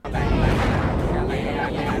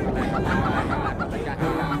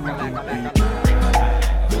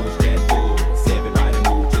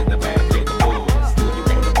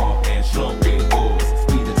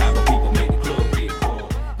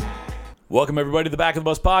welcome everybody to the Back of the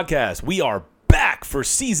Bus podcast. We are back for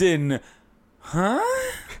season...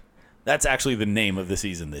 That's actually the name of the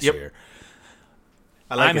season this year.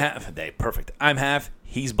 I like I'm it. half. Perfect. I'm half.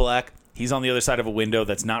 He's black. He's on the other side of a window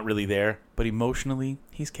that's not really there, but emotionally,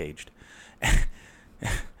 he's caged.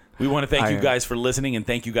 We want to thank you guys for listening and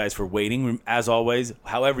thank you guys for waiting. As always,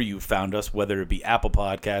 however you found us, whether it be Apple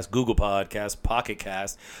Podcasts, Google Podcasts, Pocket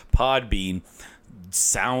Cast, Podbean,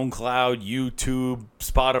 SoundCloud, YouTube,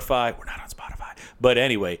 Spotify. We're not on Spotify. But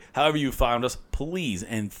anyway, however you found us, please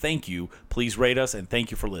and thank you. Please rate us and thank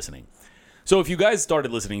you for listening. So if you guys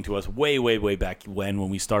started listening to us way, way, way back when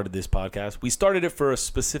we started this podcast, we started it for a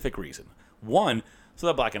specific reason. One, so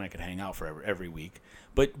that Black and I could hang out for every week.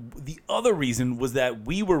 But the other reason was that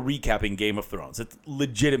we were recapping Game of Thrones. It's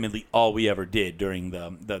legitimately all we ever did during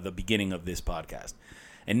the beginning of this podcast.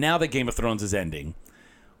 And now that Game of Thrones is ending,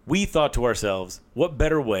 we thought to ourselves, what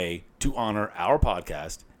better way to honor our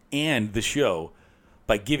podcast and the show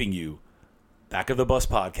by giving you Back of the Bus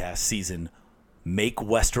podcast season, Make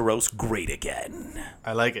Westeros Great Again.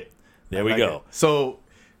 I like it. There we go. So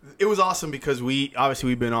it was awesome because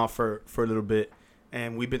we've been off for a little bit,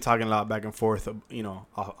 and we've been talking a lot back and forth,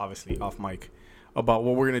 obviously off mic, about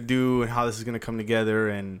what we're going to do and how this is going to come together,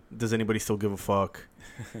 and does anybody still give a fuck?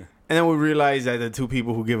 And then we realized that the two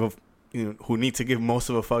people who need to give most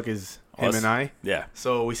of a fuck is him Us? and I. Yeah.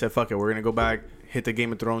 So we said, fuck it, we're going to go back, hit the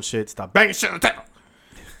Game of Thrones shit, stop banging shit on the table,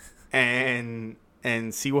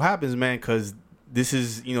 and see what happens, man, because this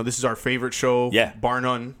is our favorite show, bar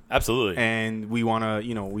none. Absolutely. And we want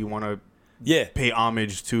to pay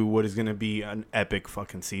homage to what is going to be an epic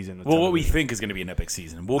fucking season. Well, what we think is going to be an epic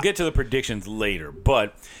season. We'll get to the predictions later,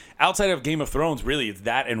 but outside of Game of Thrones, really, it's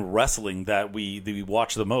that and wrestling that we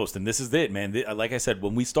watch the most. And this is it, man. Like I said,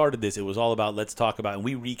 when we started this, it was all about let's talk about, and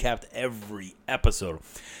we recapped every episode.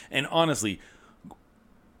 And honestly,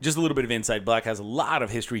 just a little bit of insight. Black has a lot of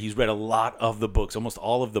history. He's read a lot of the books, almost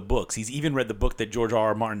all of the books. He's even read the book that George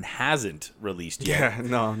R.R. Martin hasn't released yet. Yeah,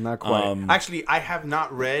 no, not quite. Actually, I have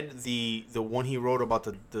not read the one he wrote about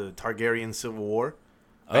the Targaryen Civil War.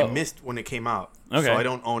 I missed when it came out, so I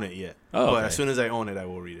don't own it yet. But as soon as I own it, I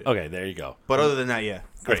will read it. Okay, there you go. But other than that, yeah,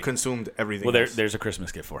 Great. I've consumed everything. Well, there's a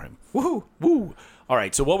Christmas gift for him. Woohoo! Woo! All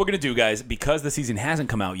right, so what we're going to do, guys, because the season hasn't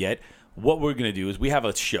come out yet, what we're going to do is we have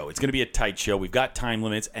a show. It's going to be a tight show. We've got time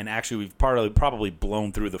limits, and actually we've probably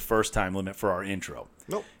blown through the first time limit for our intro.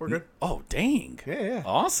 Nope, we're good. Oh, dang. Yeah.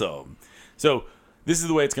 Awesome. So this is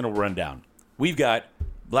the way it's going to run down. We've got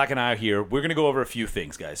Black and I here. We're going to go over a few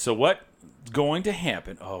things, guys. So what's going to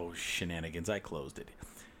happen? Oh, shenanigans. I closed it.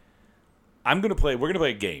 We're going to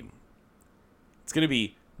play a game. It's going to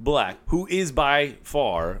be Black, who is by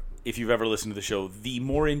far, if you've ever listened to the show, the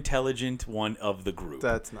more intelligent one of the group.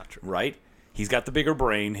 That's not true. Right? He's got the bigger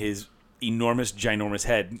brain. His enormous, ginormous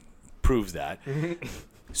head proves that.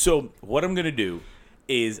 So what I'm going to do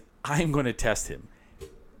is I'm going to test him.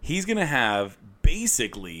 He's going to have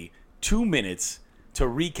basically 2 minutes to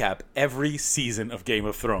recap every season of Game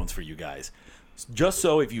of Thrones for you guys. Just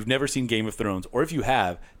so if you've never seen Game of Thrones, or if you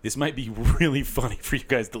have, this might be really funny for you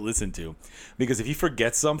guys to listen to. Because if he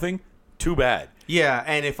forgets something, too bad. Yeah,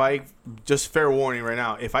 and if I, just fair warning right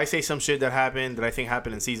now, if I say some shit that I think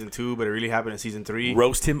happened in season 2, but it really happened in season 3.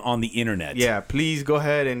 Roast him on the internet. Yeah, please go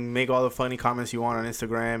ahead and make all the funny comments you want on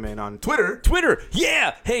Instagram and on Twitter. Twitter,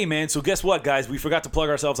 yeah! Hey, man, so guess what, guys? We forgot to plug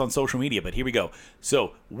ourselves on social media, but here we go.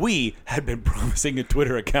 So we had been promising a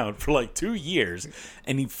Twitter account for like 2 years,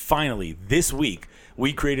 and finally, this week,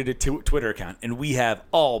 we created a Twitter account, and we have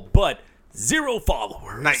all but 0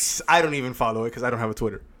 followers. Nice. I don't even follow it because I don't have a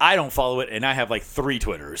Twitter. I don't follow it, and I have like 3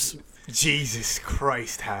 Twitters. Jesus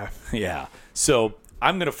Christ, half. Yeah. So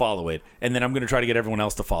I'm going to follow it, and then I'm going to try to get everyone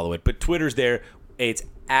else to follow it. But Twitter's there. It's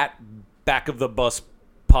at Back of the Bus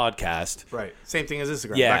Podcast. Right. Same thing as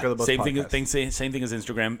Instagram. Yeah. Back of the Bus same Podcast. Same thing as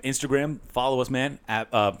Instagram. Instagram, follow us, man.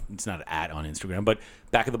 It's not an at on Instagram, but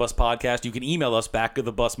Back of the Bus Podcast. You can email us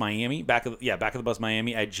backofthebusmiami,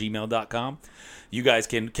 backofthebusmiami@gmail.com. You guys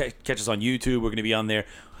can catch us on YouTube. We're going to be on there.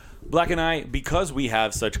 Black and I, because we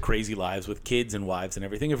have such crazy lives with kids and wives and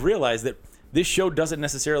everything, have realized that this show doesn't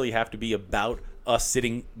necessarily have to be about us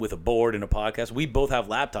sitting with a board and a podcast. We both have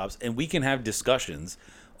laptops, and we can have discussions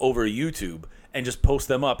over YouTube and just post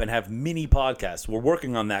them up and have mini podcasts. We're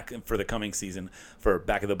working on that for the coming season, for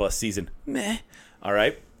Back of the Bus season. All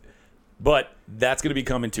right? But that's going to be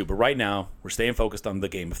coming too. But right now, we're staying focused on the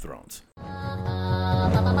Game of Thrones.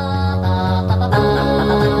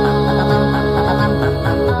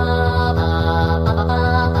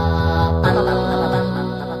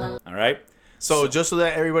 All right? So just so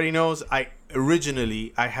that everybody knows, I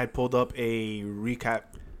had pulled up a recap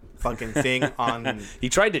fucking thing on. He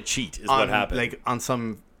tried to cheat. Is what happened. Like on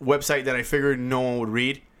some website that I figured no one would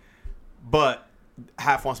read, but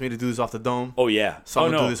half wants me to do this off the dome. Oh yeah. So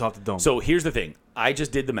I'm gonna do this off the dome. So here's the thing. I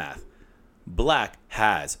just did the math. Black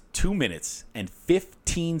has 2 minutes and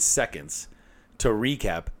 15 seconds to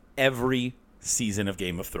recap every season of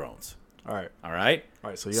Game of Thrones. All right. All right? All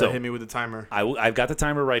right, so you gotta hit me with the timer. I've got the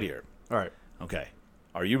timer right here. All right. Okay.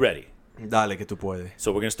 Are you ready? Dale que tú puedes.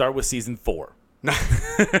 So we're going to start with season 4.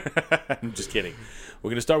 I'm just kidding. We're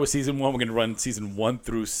going to start with season 1. We're going to run season 1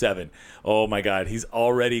 through 7. Oh, my God. He's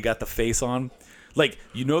already got the face on. Like,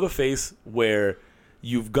 you know the face where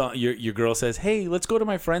you've got your girl says, hey, let's go to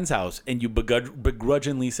my friend's house. And you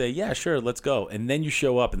begrudgingly say, yeah, sure, let's go. And then you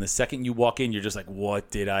show up. And the second you walk in, you're just like,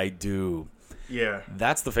 what did I do? Yeah.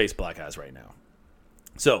 That's the face Black has right now.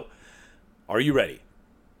 So, are you ready?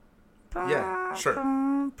 Yeah, sure.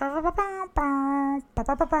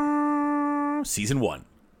 Season 1.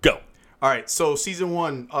 Go. All right, so season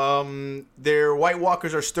 1, their White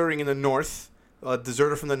Walkers are stirring in the north. A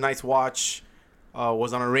deserter from the Night's Watch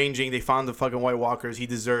was on a ranging. They found the fucking White Walkers. He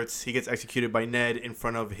deserts. He gets executed by Ned in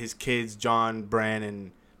front of his kids, Jon, Bran,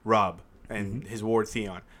 and Robb, and his ward,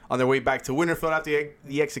 Theon. On their way back to Winterfell after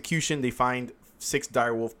the execution, they find 6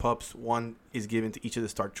 direwolf pups. 1 is given to each of the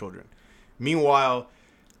Stark children. Meanwhile,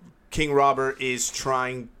 King Robert is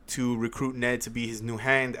trying to recruit Ned to be his new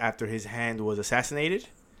hand after his hand was assassinated.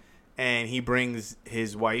 And he brings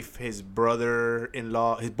his wife, his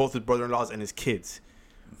brother-in-law, both his brother-in-laws, and his kids.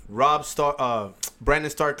 Brandon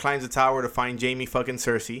Stark climbs the tower to find Jaime fucking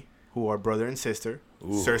Cersei, who are brother and sister.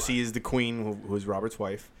 Ooh. Cersei is the queen, who is Robert's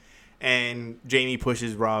wife. And Jaime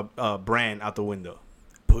pushes Bran out the window.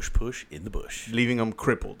 Push in the bush. Leaving him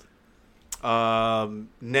crippled.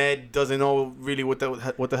 Ned doesn't know really what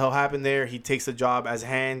the hell happened there. He takes the job as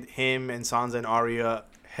hand. Him and Sansa and Arya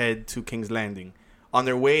head to King's Landing. On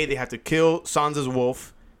their way, they have to kill Sansa's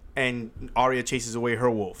wolf, and Arya chases away her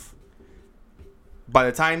wolf. By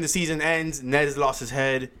the time the season ends, Ned has lost his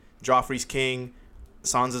head. Joffrey's king.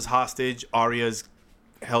 Sansa's hostage. Arya's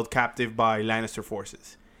held captive by Lannister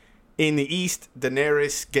forces. In the east,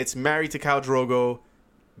 Daenerys gets married to Khal Drogo.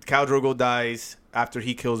 Khal Drogo dies after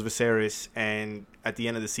he kills Viserys, and at the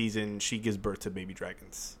end of the season, she gives birth to baby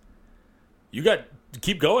dragons.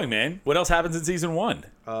 Keep going, man. What else happens in season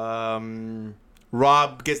 1?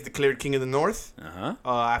 Robb gets declared king of the North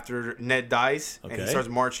after Ned dies, and he starts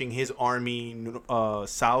marching his army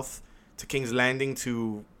south to King's Landing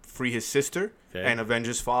to free his sister and avenge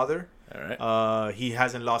his father. All right. He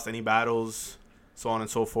hasn't lost any battles, so on and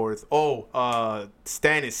so forth.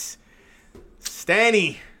 Stannis.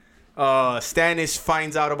 Stannis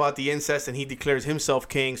finds out about the incest, and he declares himself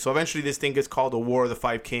king. So eventually this thing gets called the War of the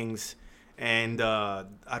Five Kings. And I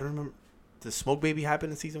don't remember. Did Smoke Baby happen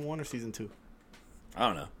in season 1 or season 2? I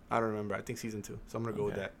don't know. I don't remember. I think season 2. So I'm going to go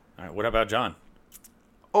with that. All right. What about Jon?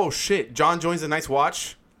 Oh, shit. Jon joins the Night's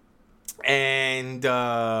Watch. And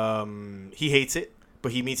he hates it.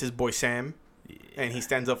 But he meets his boy Sam. Yeah. And he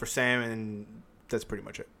stands up for Sam. And that's pretty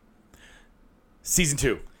much it. Season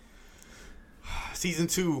 2. Season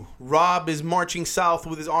 2. Robb is marching south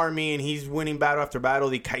with his army. And he's winning battle after battle.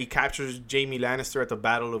 He captures Jaime Lannister at the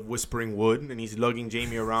Battle of Whispering Wood. And he's lugging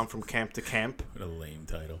Jaime around from camp to camp. What a lame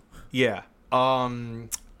title. Yeah.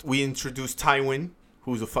 We introduced Tywin,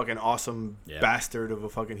 who's a fucking awesome bastard of a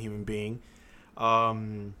fucking human being.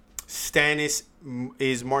 Stannis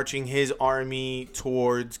is marching his army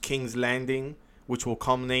towards King's Landing, which will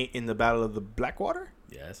culminate in the Battle of the Blackwater.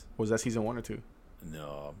 Yes. Was that season 1 or 2?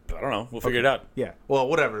 No, I don't know. We'll figure it out. Yeah. Well,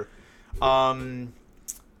 whatever. No,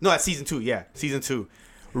 that's season 2. Yeah, season 2.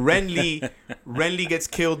 Renly gets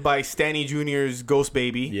killed by Stanny Jr.'s ghost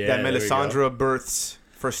baby that Melisandre births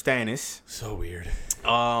for Stannis. So weird.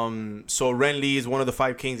 So Renly is one of the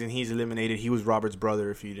 5 kings, and he's eliminated. He was Robert's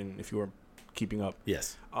brother. If you were keeping up.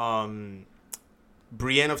 Yes. Brienne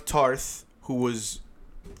of Tarth, who was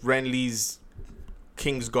Renly's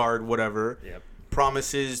Kingsguard, whatever,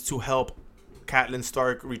 promises to help Catelyn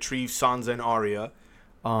Stark retrieve Sansa and Arya.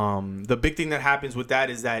 The big thing that happens with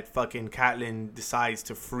that is that fucking Catelyn decides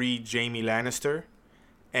to free Jaime Lannister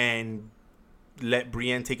and let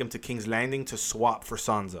Brienne take him to King's Landing to swap for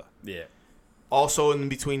Sansa. Yeah. Also, in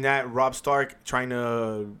between that, Robb Stark, trying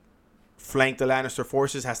to flank the Lannister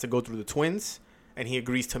forces, has to go through the twins, and he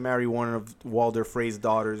agrees to marry one of Walder Frey's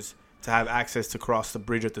daughters to have access to cross the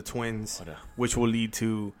bridge at the twins, which will lead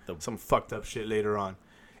to some fucked up shit later on.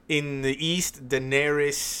 In the east,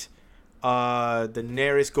 Daenerys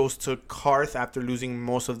goes to Qarth after losing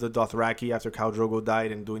most of the Dothraki after Khal Drogo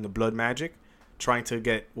died and doing the blood magic, trying to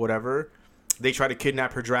get whatever. They try to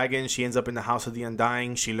kidnap her dragon. She ends up in the House of the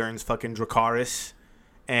Undying. She learns fucking Dracarys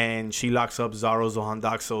and she locks up Zaro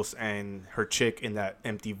Zohandaxos and her chick in that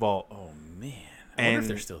empty vault. Oh man, I wonder if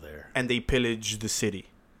they're still there. And they pillage the city.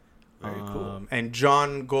 Very cool. And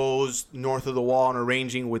John goes north of the wall and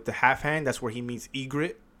arranging with the Half Hand. That's where he meets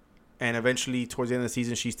Ygritte. And eventually, towards the end of the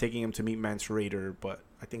season, she's taking him to meet Mance Rayder. But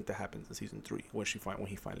I think that happens in season 3 when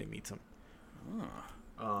he finally meets him.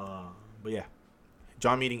 But yeah,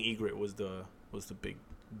 John meeting Ygritte was the big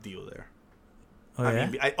deal there.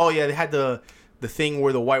 Oh yeah, they had the thing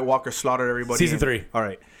where the White Walker slaughtered everybody. Season 3. All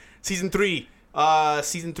right, season 3.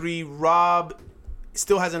 Season 3. Rob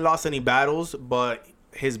still hasn't lost any battles, but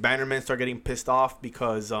his bannermen start getting pissed off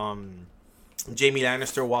because Jaime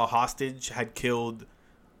Lannister, while hostage, had killed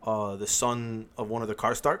the son of one of the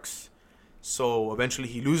Karstarks. So eventually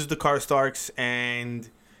he loses the Karstarks and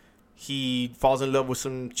he falls in love with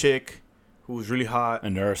some chick who was really hot. A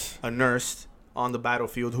nurse On the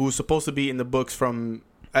battlefield, who was supposed to be in the books from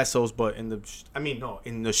Essos, but in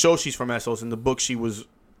the show she's from Essos. In the book she was,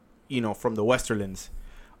 from the Westerlands.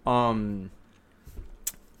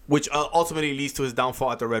 Which ultimately leads to his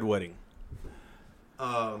downfall at the Red Wedding.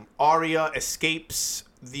 Arya escapes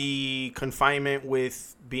the confinement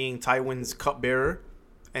with being Tywin's cupbearer,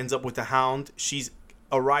 ends up with the Hound. She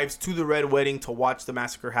arrives to the Red Wedding to watch the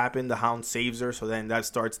massacre happen. The Hound saves her, so then that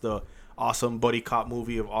starts the awesome buddy cop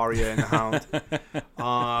movie of Arya and the Hound.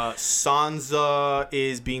 Sansa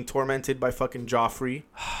is being tormented by fucking Joffrey.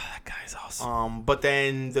 That guy's awesome. But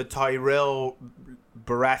then the Tyrell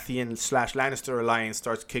Baratheon / Lannister alliance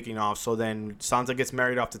starts kicking off. So then Sansa gets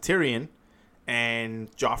married off to Tyrion,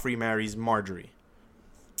 and Joffrey marries Marjorie.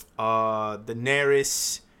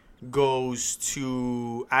 Daenerys goes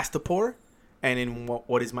to Astapor, and in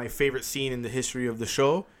what is my favorite scene in the history of the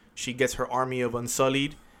show, she gets her army of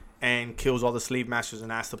Unsullied and kills all the slave masters in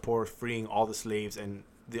Astapor, freeing all the slaves, and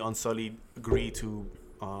the Unsullied agree to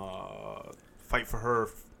fight for her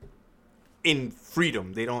in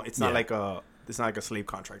freedom. They don't. It's not like a slave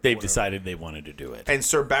contract. They've decided they wanted to do it. And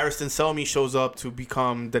Sir Barristan Selmy shows up to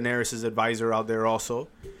become Daenerys' advisor out there also.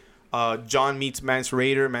 Jon meets Mance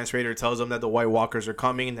Rayder. Mance Rayder tells him that the White Walkers are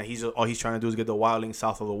coming and that all he's trying to do is get the wildlings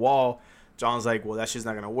south of the wall. Jon's like, well, that's just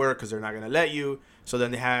not going to work because they're not going to let you. So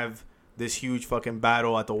then they have this huge fucking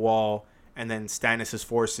battle at the wall. And then Stannis'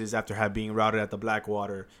 forces, after being routed at the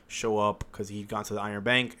Blackwater, show up because he'd gone to the Iron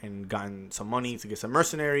Bank and gotten some money to get some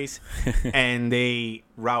mercenaries. And they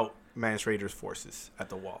rout Mance Rayder's forces at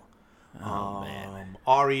the wall. Man.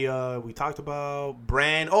 Arya, we talked about.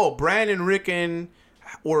 Bran. Oh, Bran and Rickon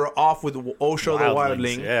were off with Osha the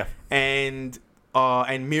Wildling. Yeah. And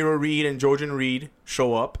Mira Reed and Jojen Reed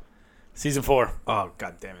show up. Season 4. Oh,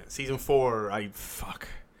 god damn it. Season 4,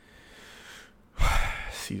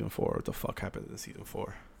 Season 4, what the fuck happens in Season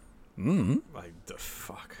 4? Like, the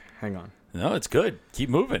fuck. Hang on. No, it's good. Keep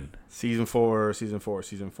moving. Season 4.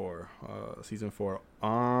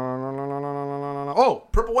 Oh,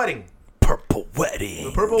 Purple Wedding. Purple Wedding.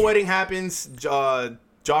 The Purple Wedding happens.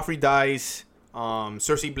 Joffrey dies.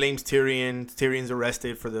 Cersei blames Tyrion. Tyrion's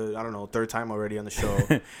arrested for the, third time already on the show.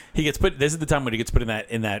 He gets put. This is the time when he gets put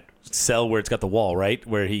in that cell where it's got the wall, right?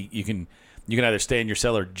 Where you can either stay in your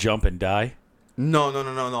cell or jump and die. No.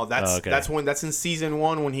 That's in season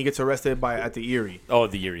 1 when he gets arrested at the Eyrie. Oh,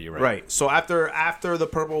 the Eyrie, you're right. Right. So after the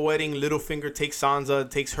Purple Wedding, Littlefinger takes Sansa,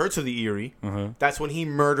 takes her to the Eyrie. Mm-hmm. That's when he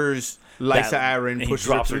murders Lysa Arryn, pushes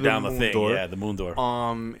her through down the moon door. Yeah, the moon door.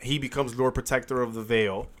 He becomes Lord Protector of the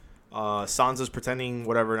Vale. Sansa's pretending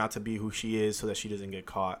whatever not to be who she is so that she doesn't get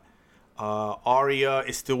caught. Arya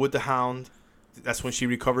is still with the Hound. That's when she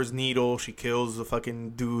recovers Needle. She kills the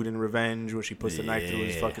fucking dude in revenge when she puts the knife through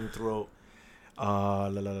his fucking throat.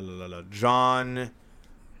 Jon.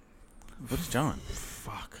 What is Jon?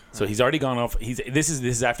 Fuck. So he's already gone off. This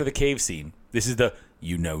is after the cave scene. This is the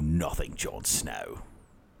nothing, Jon Snow.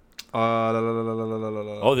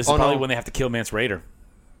 This is probably when they have to kill Mance Rayder.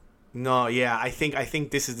 No, yeah, I think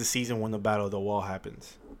this is the season when the Battle of the Wall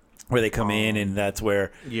happens. Where they come in and that's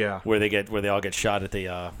where they all get shot at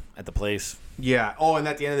the place. Yeah. Oh, and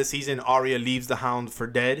at the end of the season, Arya leaves the Hound for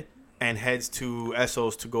dead and heads to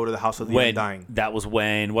Essos to go to the House of the Undying. That was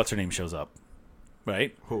when what's her name shows up,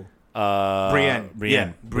 right? Who? Brienne.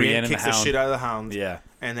 Yeah. Brienne kicks the shit out of the Hound. Yeah.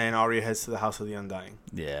 And then Arya heads to the House of the Undying.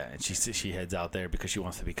 Yeah, and she heads out there because she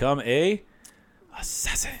wants to become a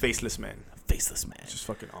assassin. Faceless man. Faceless man. Just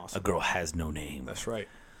fucking awesome. A girl has no name. That's right.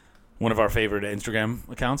 One of our favorite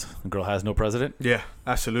Instagram accounts. A girl has no president. Yeah,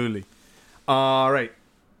 absolutely. All right.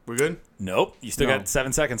 We're good? Nope. You still got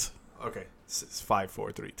 7 seconds. Okay. It's 5,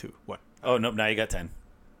 4, 3, 2, 1. Oh, nope. Now you got 10.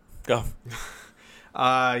 Go.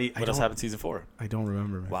 What else happened in season 4? I don't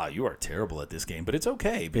remember. Man. Wow, you are terrible at this game, but it's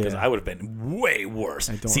okay because Yeah. I would have been way worse.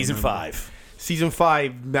 Season remember. 5. Season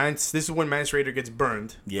 5, this is when Mance Rayder gets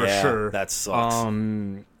burned. Yeah, for sure. that sucks.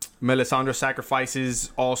 Melisandre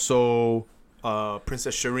sacrifices also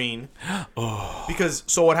Princess Shireen. Because,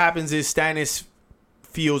 so what happens is Stannis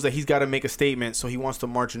feels that he's got to make a statement, so he wants to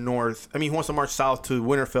march north. I mean, he wants to march south to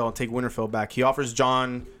Winterfell and take Winterfell back. He offers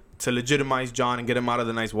Jon to legitimize Jon and get him out of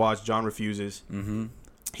the Night's Watch. Jon refuses. Mm-hmm.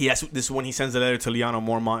 This is when he sends a letter to Lyanna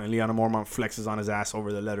Mormont, and Lyanna Mormont flexes on his ass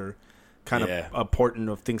over the letter, kind of important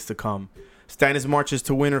of things to come. Stannis marches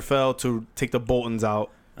to Winterfell to take the Boltons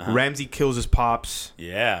out. Ramsay kills his pops.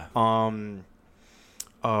 Yeah. Ramsay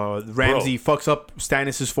fucks up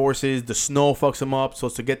Stannis' forces. The snow fucks him up. So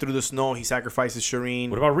to get through the snow, he sacrifices Shireen.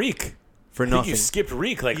 What about Reek? For I think nothing. you skipped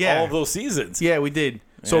Reek all of those seasons. Yeah, we did.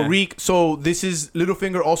 So Yeah. Reek. So this is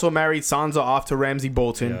Littlefinger also married Sansa off to Ramsay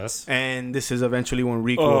Bolton. Yes. And this is eventually when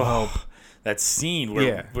Reek will help. That scene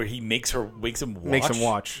where he makes him watch. Makes him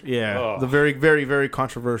watch. Yeah. Oh. The very, very, very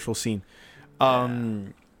controversial scene.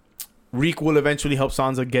 Reek will eventually help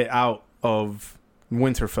Sansa get out of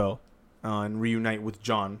Winterfell and reunite with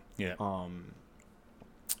Jon. Yeah.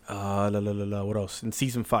 What else? In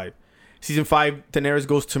season 5. Season 5, Daenerys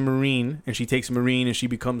goes to Meereen, and she takes Meereen, and she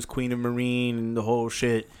becomes Queen of Meereen, and the whole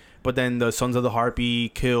shit. But then the Sons of the Harpy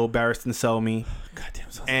kill Barristan Selmy,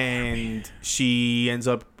 Goddamn. Sons and she ends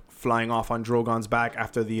up flying off on Drogon's back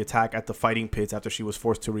after the attack at the fighting pits, after she was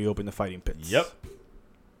forced to reopen the fighting pits. Yep.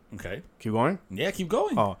 Okay. Keep going? Yeah, keep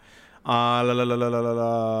going. Oh.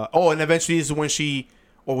 Oh, and eventually this is when she...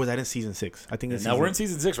 Or was that in season 6? I think it's Now we're in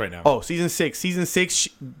season 6 right now. Oh, season 6. Season 6,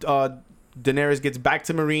 Daenerys gets back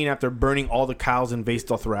to Meereen after burning all the cows in Vaes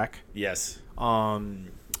Dothrak. Yes.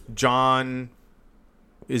 Jon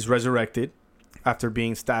is resurrected after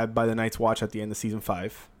being stabbed by the Night's Watch at the end of season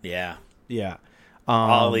 5. Yeah. Yeah.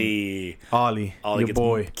 Ollie your gets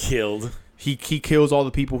boy. killed. He kills all the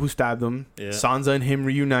people who stabbed him. Yeah. Sansa and him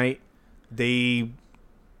reunite. They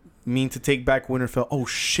mean to take back Winterfell. Oh,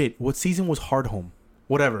 shit. What season was Hardhome?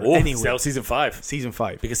 Whatever. Oh, Anyway. that was season 5. Season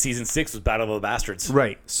 5. Because season 6 was Battle of the Bastards.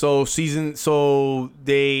 Right. So Sansa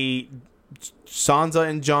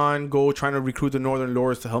and Jon go trying to recruit the Northern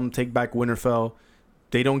Lords to help them take back Winterfell.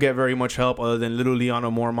 They don't get very much help other than little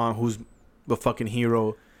Lyanna Mormont, who's the fucking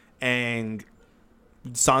hero. And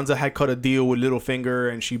Sansa had cut a deal with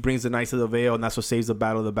Littlefinger, and she brings the Knights of the Vale, and that's what saves the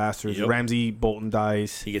Battle of the Bastards. Yep. Ramsay Bolton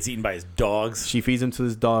dies. He gets eaten by his dogs. She feeds him to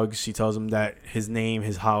his dogs. She tells him that his name,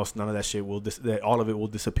 his house, none of that shit that all of it will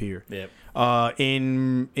disappear. Yep.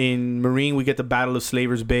 In Meereen, we get the Battle of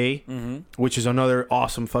Slaver's Bay, which is another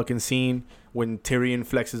awesome fucking scene when Tyrion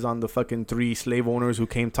flexes on the fucking 3 slave owners who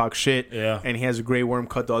came talk shit. Yeah. And he has a Grey Worm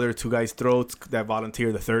cut the other 2 guys' throats that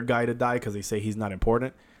volunteer the 3rd guy to die because they say he's not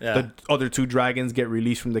important. Yeah. The other 2 dragons get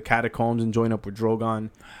released from the catacombs and join up with Drogon.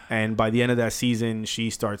 And by the end of that season, she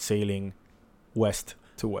starts sailing west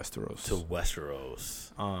to Westeros.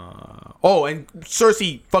 And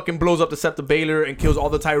Cersei fucking blows up the Sept of Baelor and kills all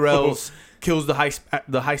the Tyrells, kills the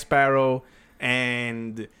High Sparrow,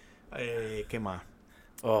 and come on.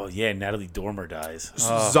 Oh, yeah, Natalie Dormer dies.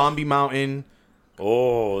 Zombie Mountain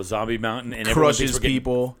Oh, Zombie Mountain. And crushes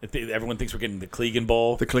people. Everyone thinks we're getting the Clegane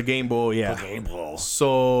Bowl. The Clegane Bowl, yeah. Clegane Bowl.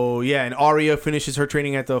 So, yeah, and Arya finishes her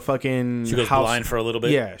training at the fucking She goes house. blind for a little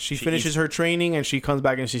bit. Yeah, she finishes her training, and she comes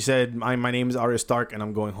back, and she said, my name is Arya Stark, and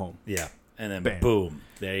I'm going home. Yeah. And then, Bam. boom.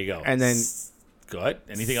 There you go. And then... Go ahead.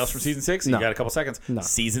 Anything else from season 6? No. You got a couple seconds? No.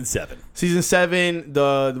 Season 7. Season 7,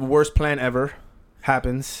 the worst plan ever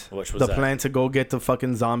happens. Which was the that? plan to go get the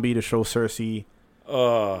fucking zombie to show Cersei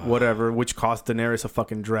whatever, which cost Daenerys a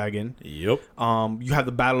fucking dragon. Yep. You have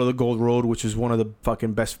the Battle of the Gold Road, which is one of the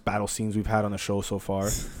fucking best battle scenes we've had on the show so far.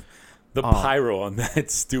 The pyro on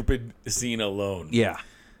that stupid scene alone. Yeah.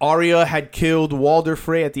 Arya had killed Walder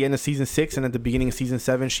Frey at the end of season 6, and at the beginning of season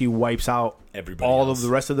 7, she wipes out Everybody all else. of the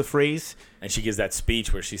rest of the Freys. And she gives that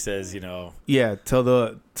speech where she says, Yeah, tell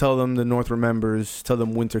them the North remembers. Tell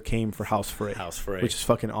them winter came for House Frey. House Frey. Which is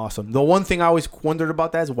fucking awesome. The one thing I always wondered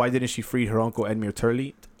about that is why didn't she free her uncle Edmure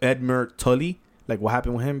Tully? Like what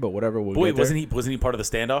happened with him? But whatever. Wait, wasn't he part of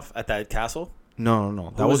the standoff at that castle? No.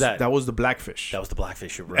 Who was that? That was the Blackfish. That was the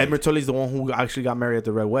Blackfish. You're right. Edmure Tully's the one who actually got married at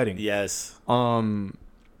the Red Wedding. Yes.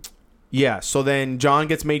 Yeah, so then Jon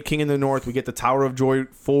gets made king in the North. We get the Tower of Joy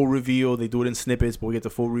full reveal. They do it in snippets, but we get the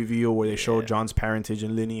full reveal where they show Jon's parentage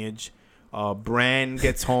and lineage. Bran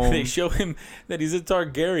gets home. They show him that he's a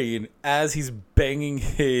Targaryen as he's banging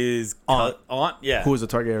his aunt. Yeah. Who is a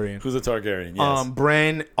Targaryen? Who's a Targaryen, yes.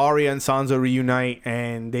 Bran, Arya, and Sansa reunite,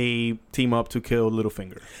 and they team up to kill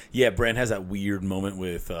Littlefinger. Yeah, Bran has that weird moment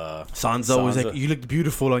with Sansa was like, you looked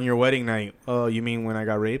beautiful on your wedding night. Oh, you mean when I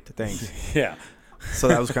got raped? Thanks. Yeah. So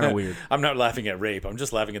that was kind of weird. I'm not laughing at rape. I'm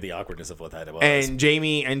just laughing at the awkwardness of what that was. And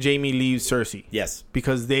Jamie leaves Cersei. Yes.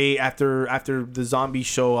 Because they after the zombie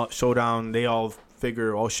showdown, they all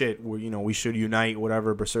figure, oh shit, we should unite,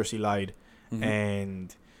 whatever. But Cersei lied,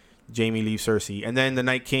 and Jamie leaves Cersei, and then the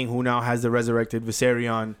Night King, who now has the resurrected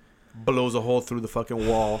Viserion, blows a hole through the fucking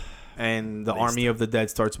wall, and the army of the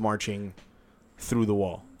dead starts marching through the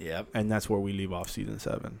wall. Yep. And that's where we leave off season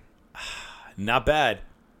 7. Not bad.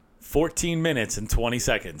 14 minutes and 20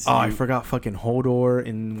 seconds. Oh, I forgot fucking Hodor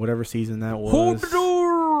in whatever season that was.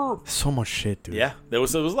 Hodor! So much shit, dude. Yeah, there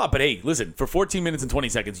was a lot. But hey, listen, for 14 minutes and 20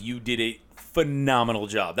 seconds, you did a phenomenal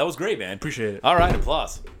job. That was great, man. Appreciate it. All right,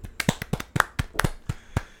 applause.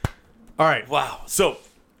 All right. Wow. So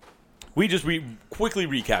we just quickly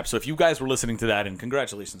recap. So if you guys were listening to that, and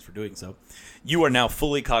congratulations for doing so, you are now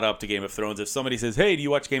fully caught up to Game of Thrones. If somebody says, hey, do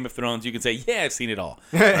you watch Game of Thrones? You can say, yeah, I've seen it all.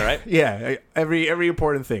 All right? Yeah, every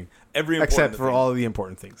important thing. Except for all the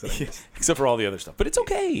important things. Except for all the other stuff. But it's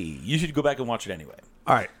okay. You should go back and watch it anyway.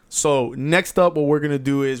 All right. So next up, what we're going to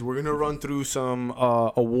do is we're going to run through some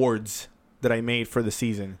awards that I made for the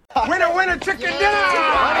season. Winner, winner, chicken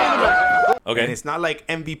dinner! Okay. And it's not like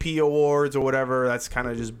MVP awards or whatever. That's kind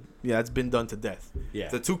of just, it's been done to death. Yeah.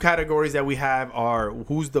 The 2 categories that we have are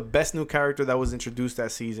who's the best new character that was introduced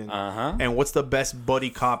that season, and what's the best buddy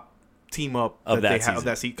cop team up of that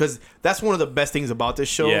season. Because that's one of the best things about this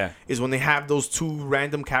show, Yeah. is when they have those 2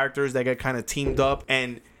 random characters that get kind of teamed up,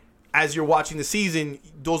 and as you're watching the season,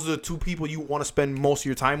 those are the 2 people you want to spend most of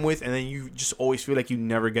your time with, and then you just always feel like you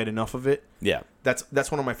never get enough of it. Yeah.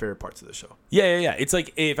 That's one of my favorite parts of the show. Yeah. It's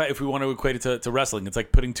like if we want to equate it to wrestling, it's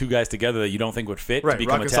like putting 2 guys together that you don't think would fit to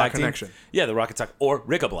become Rocket a Sock tag team. Connection. Yeah, the Rocket Sock or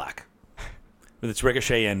Ricka Black. It's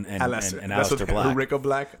Ricochet and Aleister Black. Ricka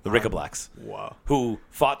Black. The Ricka Blacks. Wow. Who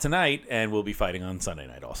fought tonight and will be fighting on Sunday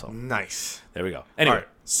night also. Nice. There we go. Anyway. All right.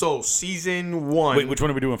 So season 1. Wait, which one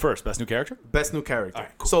are we doing first? Best new character? Best new character. All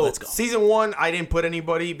right, cool. So Let's go. season 1, I didn't put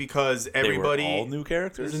anybody because everybody They were all new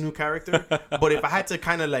characters? is a new character. But if I had to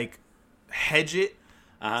kind of like hedge it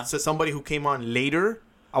to somebody who came on later,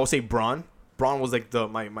 I would say Bronn. Bronn was like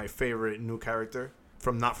my favorite new character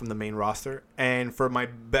not from the main roster. And for my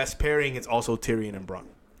best pairing, it's also Tyrion and Bronn.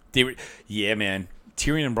 Yeah, man.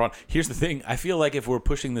 Tyrion and Bronn. Here's the thing. I feel like if we're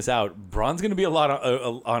pushing this out, Bronn's going to be on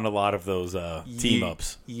a lot of those team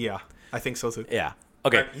ups. Yeah, I think so too. Yeah.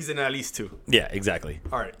 Okay. He's in at least 2. Yeah, exactly.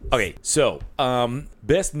 All right. Okay, so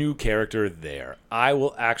best new character there. I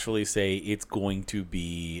will actually say it's going to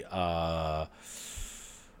be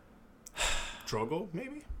Drogo,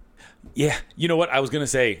 maybe? Yeah, you know what? I was going to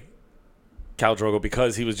say Khal Drogo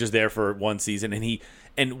because he was just there for 1 season,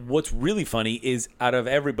 and what's really funny is out of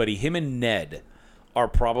everybody, him and Ned are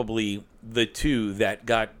probably the 2 that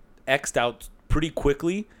got X'd out pretty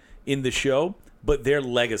quickly in the show, but their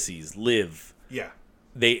legacies live. Yeah.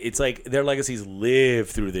 It's like their legacies live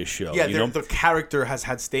through this show. Yeah, you know? the character has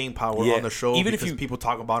had staying power on the show, even because if people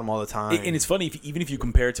talk about him all the time. And it's funny, even if you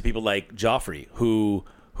compare it to people like Joffrey, who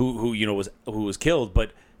was killed,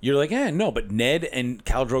 but you're like, no, but Ned and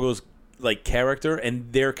Khal Drogo's like character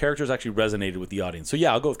and their characters actually resonated with the audience. So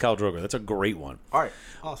yeah, I'll go with Khal Drogo. That's a great one. All right,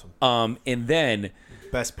 awesome. And then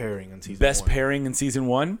best pairing in season 1. Best pairing in season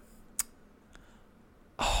 1.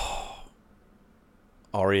 Oh,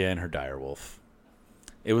 Arya and her direwolf.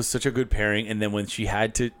 It was such a good pairing, and then when she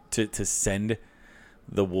had to send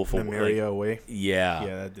the wolf away. Yeah,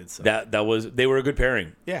 that did suck. They were a good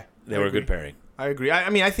pairing. Yeah, they were a good pairing. I agree. I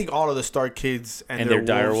mean, I think all of the Stark kids and their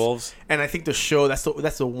direwolves, and I think the show. That's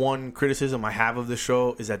the one criticism I have of the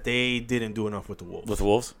show is that they didn't do enough with the wolves. With the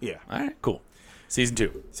wolves, yeah. All right, cool. Season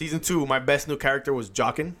 2. Season 2. My best new character was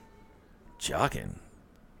Jaqen. Jaqen.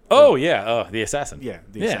 Oh yeah, the assassin. Yeah,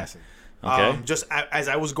 the assassin. Okay. Just as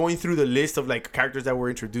I was going through the list of like characters that were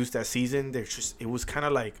introduced that season, it was kind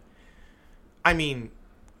of like, I mean,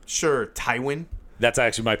 sure, Tywin. That's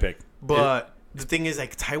actually my pick. But the thing is,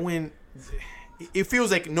 like, Tywin, it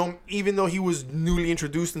feels like even though he was newly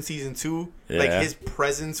introduced in season 2, like his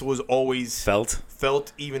presence was always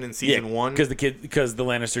felt even in season 1. Because the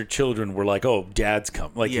Lannister children were like, oh, Dad's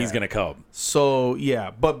come, like he's gonna come. So yeah,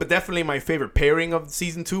 but definitely my favorite pairing of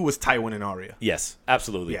season 2 was Tywin and Arya. Yes,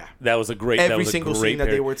 absolutely. Yeah, that was a great. Every single scene that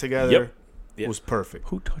they were together was perfect.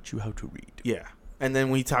 Who taught you how to read? Yeah. And then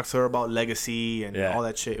when he talks to her about legacy and Yeah. all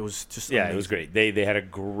that shit, it was just Yeah, it was great. They had a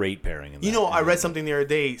great pairing. In You that. know, I read something the other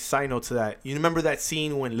day. Side note to that. You remember that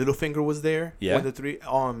scene when Littlefinger was there? Yeah. When the three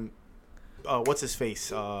what's his face?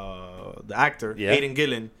 The actor, Yeah. Aidan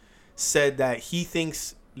Gillen, said that he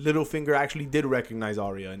thinks Littlefinger actually did recognize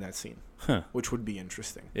Arya in that scene, Huh. which would be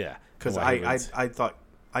interesting. Yeah, Because Why he wins. I thought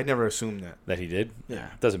I never assumed that. that he did. Yeah.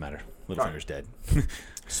 Doesn't matter. Littlefinger's dead.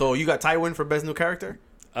 So you got Tywin for best new character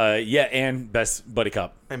Yeah, and best buddy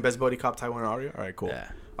cop. and best buddy cop Tywin and Arya. All right, cool. Yeah.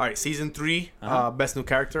 All right, season 3, Uh-huh. best new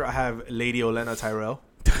character. I have Lady Olenna Tyrell.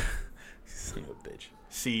 Son of a bitch.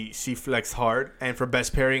 She flexed hard, and for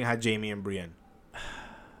best pairing, I had Jaime and Brienne.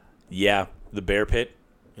 Yeah, the bear pit.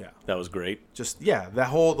 Yeah. That was great. Just the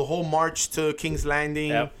whole march to King's Landing,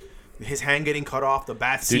 Yep. his hand getting cut off, the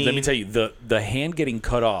bat scene. Dude, let me tell you, the hand getting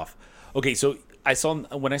cut off. Okay, so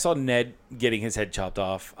when I saw Ned getting his head chopped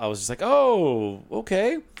off, I was just like, oh,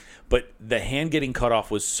 okay. But the hand getting cut off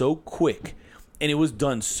was so quick, and it was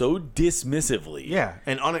done so dismissively. Yeah,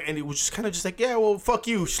 and it was just kind of just like, yeah, well, fuck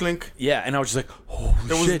you, Schlink. Yeah, and I was just like,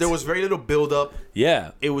 holy shit. There was very little build up.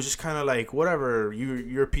 Yeah. It was just kind of like, whatever,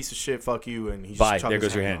 you're a piece of shit, fuck you, and he just Bye, chopped there his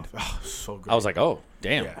goes your hand. off. Oh, so good. I was like, oh,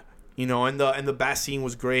 damn. yeah. You know, and the bat scene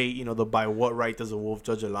was great. You know, the by what right does a wolf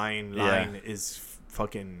judge a lion line is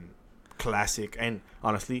fucking classic. And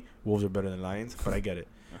honestly, wolves are better than lions, but I get it.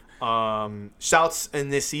 Shouts in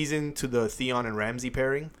this season to the Theon and Ramsay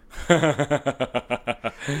pairing.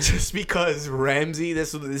 Just because Ramsay,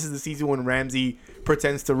 this is the season when Ramsay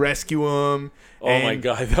pretends to rescue him. Oh my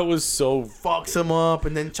god, that was so. Fucks him up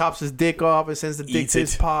and then chops his dick off and sends the dick Eats to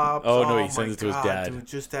his it. pops. Oh, no, he my sends it to his God, dad. Dude,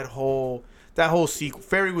 just that whole sequel.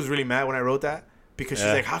 Fairy was really mad when I wrote that because she's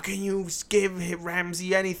Yeah. like, "How can you give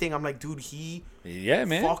Ramsay anything?" I'm like, "Dude, he Yeah,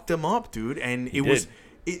 man. fucked him up, dude." And He it was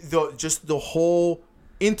did. the whole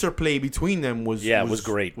interplay between them was Yeah, it was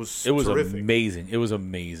great. Was it was terrific. amazing. It was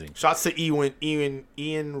amazing. Shouts to Ian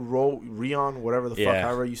Rion, whatever the fuck, Yeah.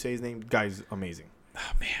 however you say his name. Guy's amazing.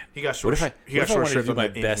 Oh man. He got What short. if I, he got what if I short wanted to shrift do on my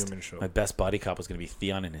that best? Inhuman show. My best body cop was going to be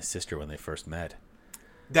Theon and his sister when they first met.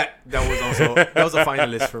 That was also that was a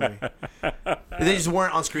finalist for me. They just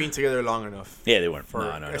weren't on screen together long enough. Yeah, they weren't. For,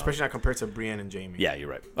 no. especially not compared to Brienne and Jaime. Yeah, you're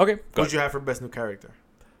right. Okay. Go Who'd you have for best new character?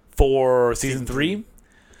 for season 3.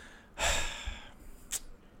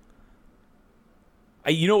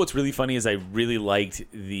 You know what's really funny is I really liked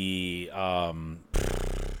the. I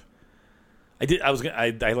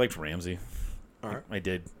liked Ramsay. All right, I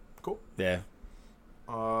did. cool. Yeah.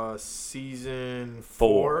 Season 4.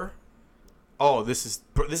 4. Oh, this is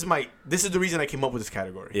the reason I came up with this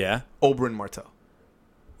category. Yeah. Oberyn Martell.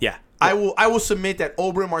 Yeah. I will submit that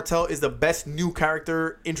Oberyn Martell is the best new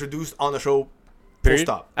character introduced on the show. Full Period.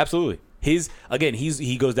 stop. Absolutely.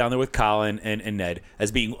 He goes down there with Colin and Ned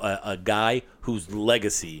as being a guy whose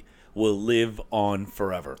legacy will live on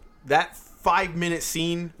forever. That 5-minute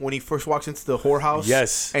scene when he first walks into the whorehouse.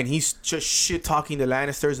 Yes. And he's just shit talking the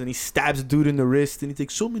Lannisters and he stabs a dude in the wrist and he's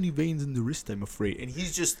like, so many veins in the wrist, I'm afraid. And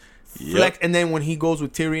he's just flex. And then when he goes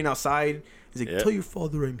with Tyrion outside, he's like, Yep. tell your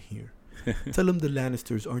father I'm here. Tell him the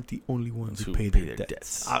Lannisters aren't the only ones who pay their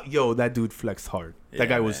debts. Yo, that dude flexed hard. Yeah, that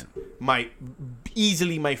guy was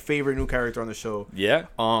easily my favorite new character on the show. Yeah.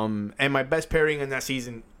 And my best pairing in that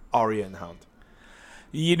season, Arya and Hound.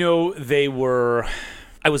 You know, they were.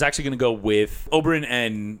 I was actually going to go with Oberyn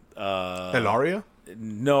and. Arya?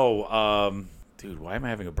 No. Dude, why am I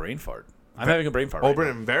having a brain fart? I'm having a brain fart. Oberyn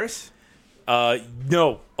right and Varys?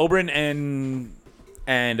 No. Oberyn and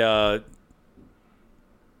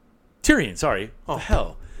Tyrion, sorry. What the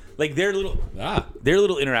hell? Like their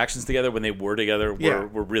little interactions together when they were together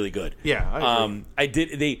were really good. Yeah, I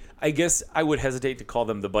agree. I guess I would hesitate to call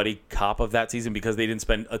them the buddy cop of that season because they didn't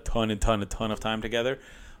spend a ton of time together.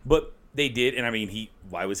 But they did, and I mean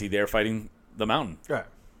why was he there fighting the Mountain? Right.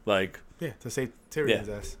 Like Yeah, to save Tyrion's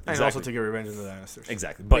ass. And exactly. also to get revenge on the Lannisters.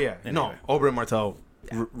 Exactly. But yeah, anyway. no, Oberyn Martell,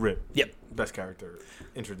 rip. Yep. Best character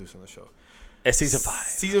introduced on the show. It's season 5.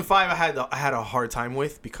 Season 5 I had a hard time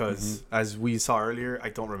with because as we saw earlier, I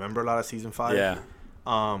don't remember a lot of season 5. Yeah.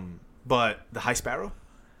 But the High Sparrow?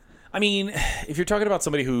 I mean, if you're talking about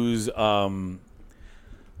somebody who's going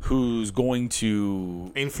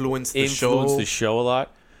to Influence the show a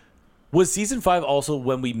lot, was season 5 also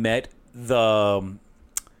when we met the?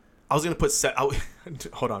 I was gonna put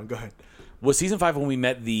hold on, go ahead. Was season 5 when we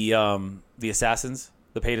met the assassins,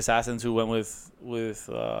 the paid assassins who went with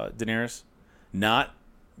Daenerys, not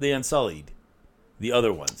the Unsullied, the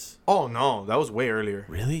other ones. Oh no, that was way earlier.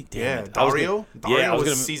 Really? Damn Yeah, it. Dario. I was was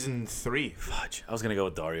gonna season 3. fudge. I was gonna go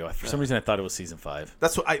with Dario. For some reason, I thought it was season 5.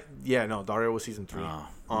 That's what Dario was season 3. Oh,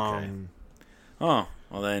 okay. Oh,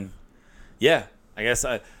 well then, yeah. I guess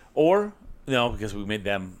No, because we made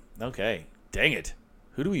them. Okay. Dang it.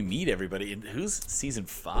 Who do we meet, everybody? And who's season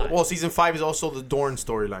 5? Well, season 5 is also the Dorn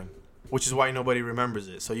storyline, which is why nobody remembers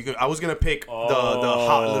it. So I was gonna pick the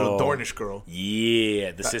hot little Dornish girl.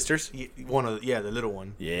 Yeah, the sisters. The little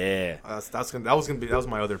one. Yeah. That was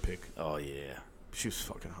my other pick. Oh yeah. She was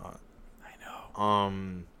fucking hot. I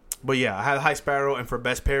know. But yeah, I had High Sparrow, and for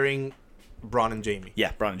best pairing, Bronn and Jaime.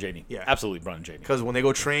 Yeah, Bronn and Jaime. Yeah, absolutely, Bronn and Jaime. Because when they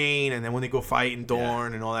go train, and then when they go fight in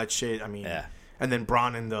Dorne and all that shit, I mean, and then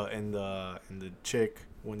Bronn and the chick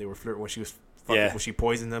when they were flirting, when she was fucking, when she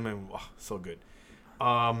poisoned them, and so good.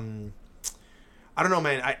 I don't know,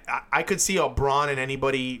 man. I could see a Bronn and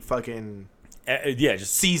anybody fucking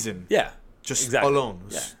just season. Yeah, just exactly. alone.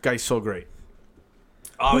 Yeah. This guy's so great.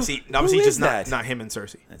 Obviously, who just is not him and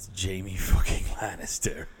Cersei. That's Jaime fucking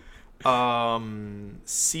Lannister.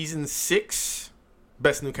 Season 6,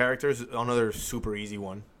 best new characters. Another super easy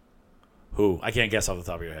one. Who? I can't guess off the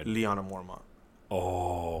top of your head. Lyanna Mormont.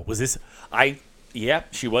 Oh, was this? Yeah,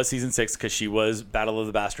 she was season 6 because she was Battle of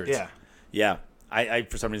the Bastards. Yeah. I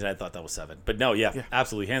for some reason I thought that was 7, but no,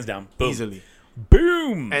 absolutely, hands down, boom. Easily.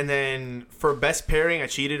 Boom. And then for best pairing, I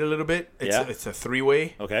cheated a little bit. It's a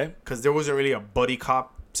 3-way. Okay. Because there wasn't really a buddy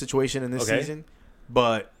cop situation in this season.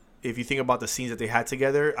 But if you think about the scenes that they had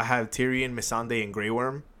together, I have Tyrion, Missandei, and Grey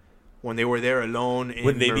Worm when they were there alone in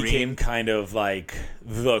when they Meereen. became kind of like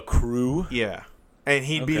the crew. Yeah. And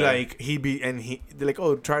they're like,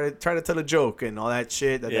 oh, try to tell a joke and all that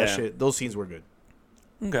shit. That shit. Those scenes were good.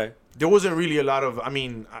 Okay. There wasn't really a lot of,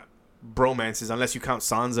 bromances unless you count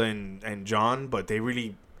Sansa and Jon, but they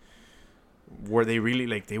weren't but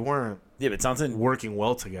Sansa working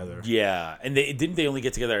well together. Yeah, and they only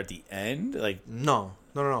get together at the end, like no.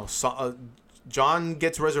 So, Jon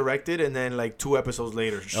gets resurrected, and then like 2 episodes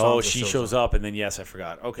later, Sansa she shows up, and then I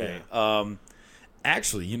forgot. Okay,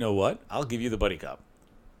 actually, you know what? I'll give you the buddy cop,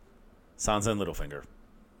 Sansa and Littlefinger.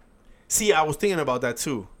 See, I was thinking about that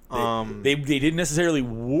too. They didn't necessarily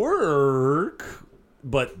work,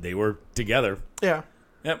 but they were together. Yeah.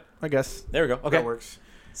 Yep. I guess. There we go. Okay. That works.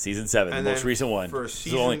 Season 7, and the most recent one. For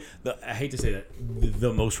season, I hate to say that.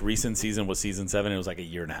 The most recent season was season 7. It was like a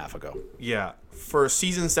year and a half ago. Yeah. For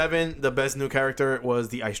season 7, the best new character was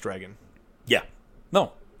the Ice Dragon. Yeah.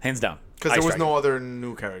 No. Hands down. Because there was no other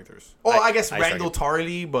new characters. Oh, I guess Randall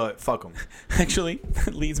Tarley, but fuck him. Actually,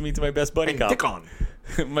 that leads me to my best buddy cop. Dickon.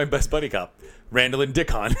 My best buddy cop. Randall and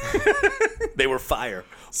Dickon. They were fire.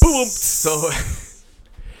 Boom.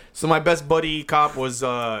 So my best buddy cop was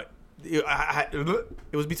it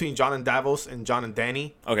was between Jon and Davos and Jon and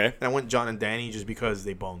Dany. Okay. And I went Jon and Dany just because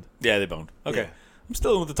they boned. Yeah, they boned. Okay. Yeah. I'm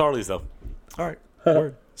still in with the Tarleys though. All right.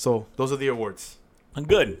 Word. So those are the awards. I'm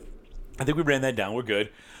good. I think we ran that down. We're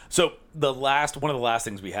good. So one of the last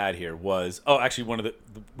things we had here was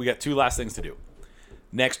we got 2 last things to do.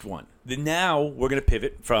 Next one. Now we're going to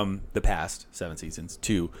pivot from the past 7 seasons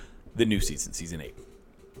to the new season, season 8.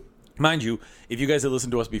 Mind you, if you guys had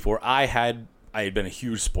listened to us before, I had been a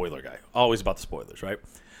huge spoiler guy, always about the spoilers, right?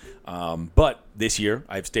 But this year,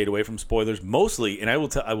 I've stayed away from spoilers mostly, and I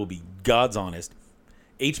will be God's honest.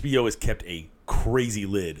 HBO has kept a crazy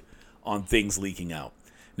lid on things leaking out.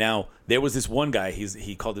 Now, there was this one guy.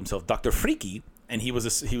 He called himself Dr. Freaky, and he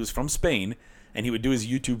was from Spain, and he would do his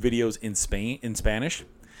YouTube videos in Spanish,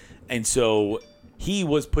 and so he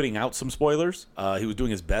was putting out some spoilers. He was doing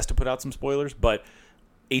his best to put out some spoilers, but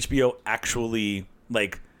HBO actually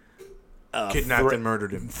kidnapped and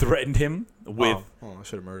murdered him. Threatened him with. Oh, I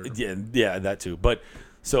should have murdered him. Yeah, that too. But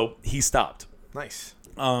so he stopped. Nice.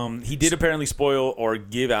 He did apparently spoil or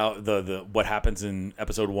give out the what happens in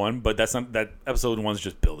episode 1, but that's not that episode 1's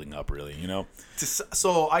just building up, really, you know.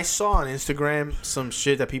 So I saw on Instagram some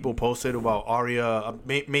shit that people posted about Arya,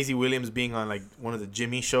 Maisie Williams being on like one of the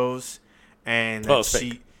Jimmy shows, and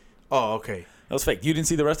fake. Oh, okay. That was fake. You didn't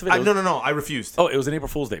see the rest of it? No. I refused. Oh, it was an April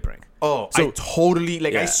Fool's Day prank. Oh, so, I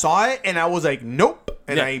totally I saw it and I was like, nope.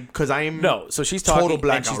 And so she's talking total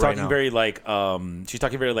blackout and she's right talking now.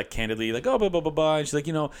 very candidly, like, oh, blah blah blah blah. And she's like,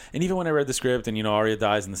 and even when I read the script and Arya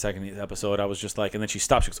dies in the second episode, I was just like, and then she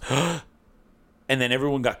stops. She goes, and then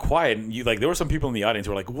everyone got quiet, and there were some people in the audience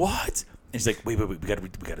who were like, what? And she's like, wait, we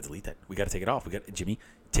gotta delete that. We gotta take it off. Jimmy,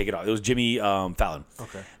 take it off. It was Jimmy Fallon.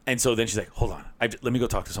 Okay. And so then she's like, hold on, let me go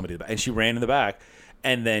talk to somebody in the back. And she ran in the back.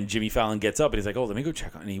 And then Jimmy Fallon gets up and he's like, oh, let me go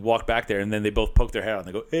check on. And he walked back there, and then they both poke their hair out and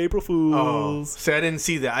they go, April Fools. Oh, so I didn't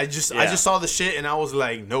see that. I just saw the shit and I was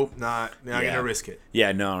like, nope, not gonna risk it.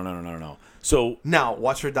 Yeah, no. So now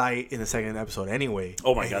watch her die in the second episode anyway.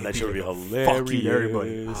 Oh my god, that shit would be hilarious. Fuck you,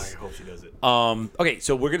 everybody. I hope she does it. Okay,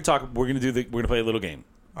 so we're gonna play a little game.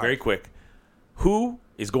 Very quick. Who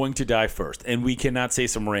is going to die first? And we cannot say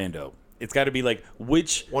some rando. It's got to be like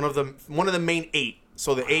which one of the main 8.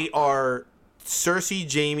 So the 8 are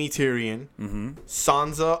Cersei, Jaime, Tyrion,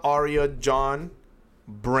 Sansa, Arya, Jon,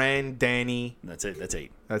 Bran, Dany. That's it. That's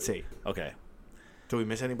 8. That's 8. Okay. Do we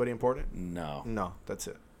miss anybody important? No. No, that's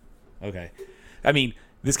it. Okay. I mean,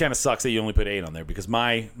 this kind of sucks that you only put 8 on there because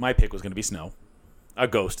my pick was going to be Snow.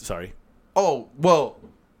 Ghost, sorry. Oh, well,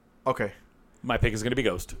 okay. My pick is going to be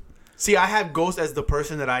Ghost. See, I have Ghost as the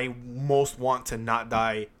person that I most want to not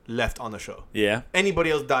die left on the show. Yeah? Anybody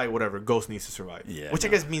else die, whatever. Ghost needs to survive. Yeah, Which I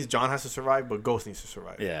guess means Jon has to survive, but Ghost needs to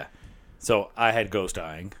survive. Yeah. So I had Ghost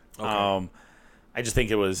dying. Okay. I just think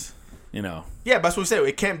it was, Yeah, but that's what we said.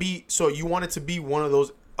 It can't be. So you want it to be one of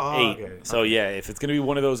those 8. Okay. So yeah, if it's going to be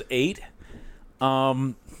one of those 8,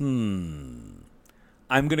 I'm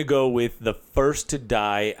going to go with the first to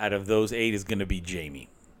die out of those 8 is going to be Jaime.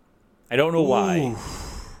 I don't know why.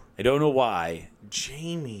 I don't know why.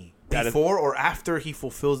 Jaime. Before or after he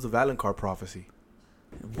fulfills the Valonqar prophecy?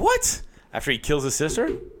 What? After he kills his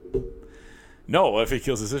sister? No, if he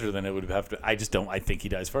kills his sister, then it would have to. I just don't. I think he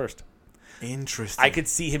dies first. Interesting. I could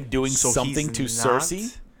see him doing something to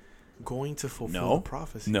Cersei. Going to fulfill the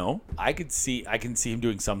prophecy. No, I can see him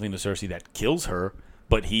doing something to Cersei that kills her,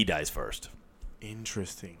 but he dies first.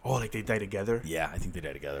 Interesting. Oh, like they die together? Yeah, I think they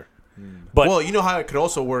die together. But well, you know how it could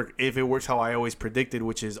also work if it works how I always predicted,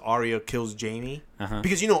 which is Arya kills Jaime.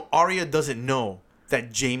 Because Arya doesn't know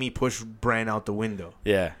that Jaime pushed Bran out the window.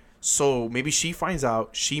 Yeah. So maybe she finds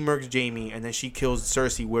out, she murks Jaime, and then she kills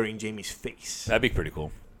Cersei wearing Jaime's face. That'd be pretty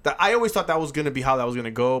cool. I always thought that was gonna be how that was gonna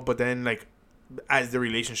go, but then as the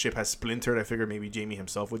relationship has splintered, I figured maybe Jaime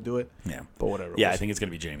himself would do it. Yeah. But whatever. Yeah, I think it's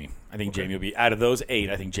gonna be Jaime. I think Jaime will be out of those 8.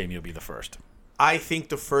 I think Jaime will be the first. I think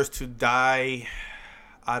the first to die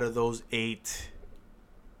out of those 8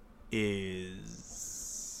 is.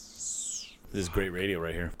 This is great radio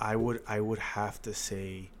right here. I would have to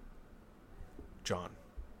say Jon.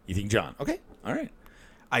 You think Jon? Okay. All right.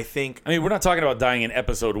 I mean, we're not talking about dying in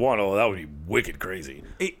episode 1, although that would be wicked crazy.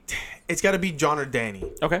 It's got to be Jon or Dany.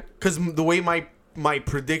 Okay. Because the way my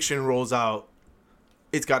prediction rolls out,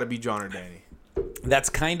 it's got to be Jon or Dany. That's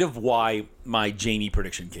kind of why my Jaime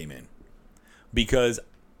prediction came in. Because,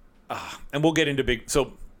 and we'll get into big.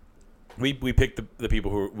 So, we picked the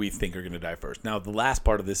people who we think are going to die first. Now, the last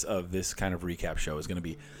part of this kind of recap show is going to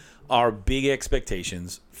be our big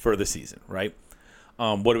expectations for the season, right?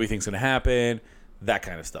 What do we think is going to happen? That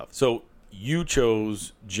kind of stuff. So, you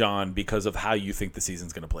chose Jon because of how you think the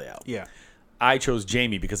season's going to play out. Yeah. I chose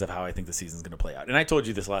Jaime because of how I think the season's going to play out. And I told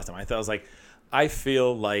you this last time. I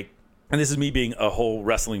feel like, and this is me being a whole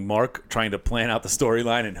wrestling mark, trying to plan out the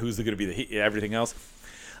storyline and who's going to be everything else.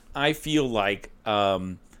 I feel like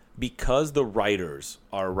because the writers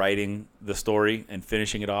are writing the story and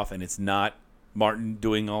finishing it off, and it's not Martin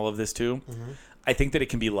doing all of this too, I think that it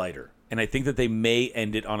can be lighter. And I think that they may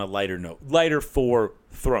end it on a lighter note. Lighter for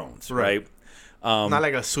Thrones, right? Not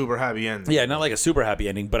like a super happy ending. Yeah, not like a super happy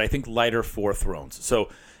ending, but I think lighter for Thrones. So,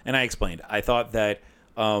 and I explained. I thought that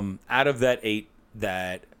out of that 8,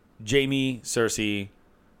 that Jaime, Cersei,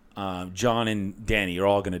 Jon, and Dany are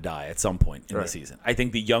all going to die at some point in the season. I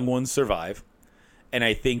think the young ones survive, and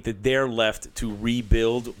I think that they're left to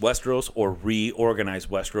rebuild Westeros or reorganize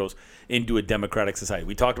Westeros into a democratic society.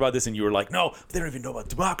 We talked about this, and you were like, no, they don't even know about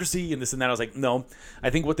democracy and this and that. I was like, no. I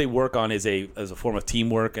think what they work on is a form of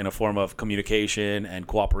teamwork and a form of communication and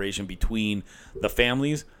cooperation between the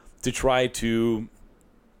families to try to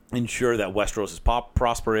ensure that Westeros is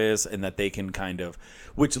prosperous and that they can kind of,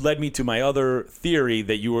 which led me to my other theory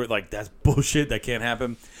that you were like, that's bullshit, that can't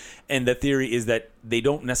happen. And the theory is that they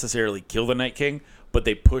don't necessarily kill the Night King, but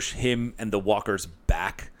they push him and the walkers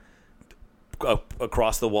back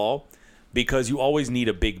across the wall, because you always need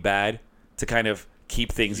a big bad to kind of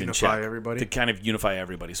keep things in check. Everybody. To kind of unify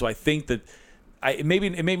everybody. So I think that it may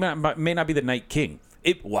not be the Night King.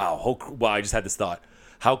 Wow, I just had this thought.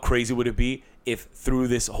 How crazy would it be if through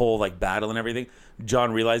this whole battle and everything,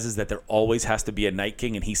 Jon realizes that there always has to be a Night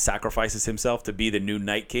King, and he sacrifices himself to be the new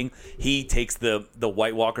Night King. He takes the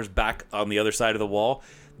White Walkers back on the other side of the wall.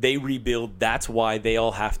 They rebuild. That's why they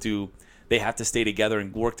all have to stay together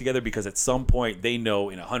and work together, because at some point they know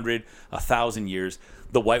in 100, 1,000 years,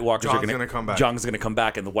 the White Walkers are going to come back. Jon's going to come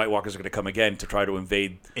back, and the White Walkers are going to come again to try to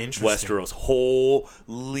invade Westeros.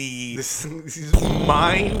 Holy! This is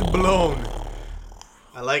mind blown.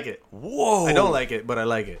 I like it. Whoa! I don't like it, but I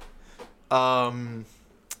like it. Yeah,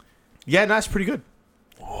 no, that's pretty good.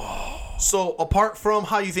 Whoa. So apart from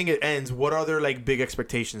how you think it ends, what other like big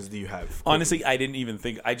expectations do you have? Honestly, I didn't even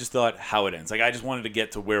think. I just thought how it ends. Like, I just wanted to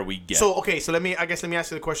get to where we get. So okay, so let me ask you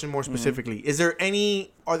the question more specifically.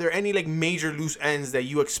 Are there any like major loose ends that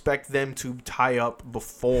you expect them to tie up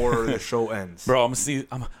before the show ends? Bro, I'm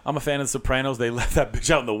a fan of The Sopranos. They left that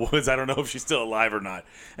bitch out in the woods. I don't know if she's still alive or not.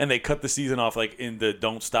 And they cut the season off like in the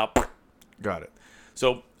Don't Stop. Got it.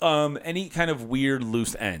 So, any kind of weird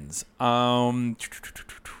loose ends.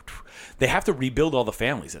 They have to rebuild all the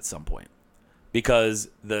families at some point because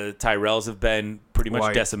the Tyrells have been pretty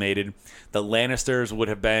much decimated. The Lannisters would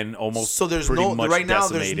have been almost so there's pretty no much right now.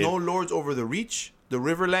 decimated. There's no Lords over the Reach, the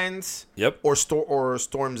Riverlands, Yep. or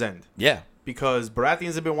Storm's End. Yeah. Because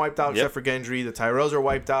Baratheons have been wiped out except for Gendry. The Tyrells are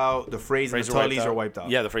wiped out. The Freys and the Tullys are wiped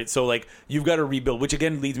out. Yeah, the Freys. So like you've got to rebuild, which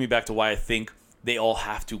again leads me back to why I think they all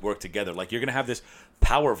have to work together. Like you're gonna have this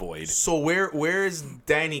power void. So where is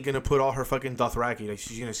Dany gonna put all her fucking Dothraki? Like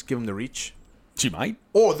she's gonna just give them the Reach? She might.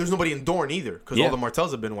 Oh, there's nobody in Dorne either because Yeah. all the Martells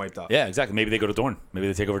have been wiped out. Yeah, exactly. Maybe they go to Dorne. Maybe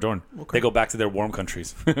they take over Dorne. Okay. They go back to their warm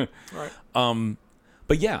countries. Right.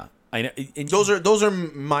 But yeah, I know. Those are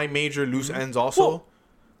my major loose ends. Also,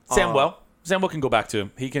 Well, Samwell can go back to.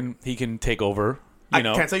 He can take over. You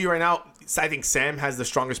know. I can't tell you right now. I think Sam has the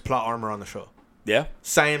strongest plot armor on the show. Yeah.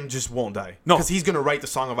 Sam just won't die. No, because he's gonna write the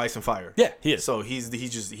Song of Ice and Fire. Yeah, he is. So he's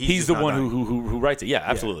the one who writes it. Yeah,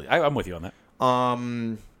 absolutely. Yeah. I'm with you on that.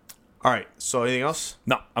 All right. So anything else?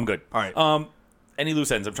 No, I'm good. All right. Any loose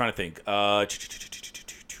ends? I'm trying to think. Well,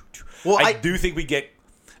 I do think we get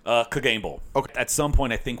Clegane Bowl. Okay. At some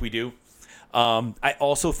point, I think we do. I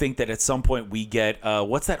also think that at some point we get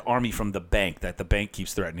what's that army from the bank that the bank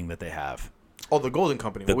keeps threatening that they have? Oh, the Golden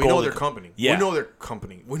Company. The We know Golden they're Co- company. Yeah. We know they're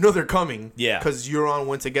company. We know they're coming. Yeah. Because Euron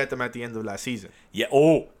went to get them at the end of last season. Yeah.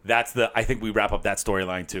 Oh, that's the. I think we wrap up that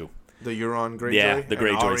storyline too. The Euron Greyjoy. Yeah, the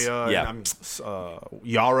Greyjoys. Arya, Yeah. and,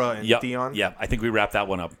 Yara and Yep. Theon. Yeah, I think we wrap that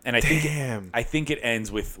one up, and I think it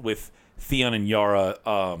ends with Theon and Yara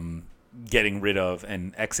getting rid of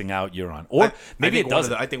and Xing out Euron, or maybe it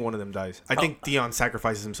doesn't. I think one of them dies. I think Theon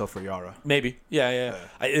sacrifices himself for Yara. Maybe, yeah.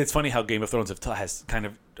 It's funny how Game of Thrones has kind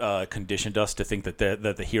of conditioned us to think that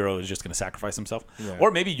the hero is just going to sacrifice himself, or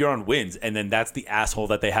maybe Euron wins, and then that's the asshole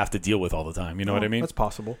that they have to deal with all the time. You know what I mean? That's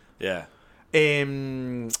possible. Yeah.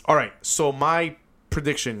 All right. So my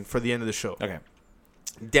prediction for the end of the show. Okay.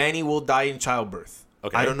 Dany will die in childbirth.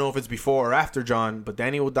 Okay. I don't know if it's before or after Jon, but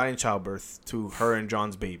Dany will die in childbirth to her and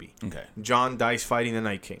Jon's baby. Okay. Jon dies fighting the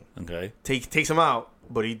Night King. Okay. Takes him out,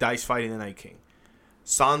 but he dies fighting the Night King.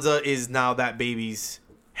 Sansa is now that baby's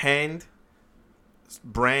hand.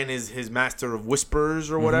 Bran is his master of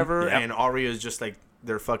whispers or whatever, Yep. and Arya is just like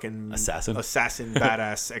their fucking Assassin,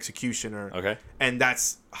 badass executioner. Okay. And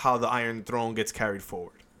that's how the Iron Throne gets carried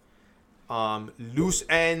forward. Loose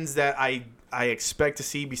ends that I expect to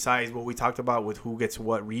see besides what we talked about with who gets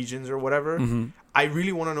what regions or whatever. Mm-hmm. I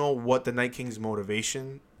really want to know what the Night King's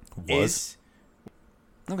motivation is.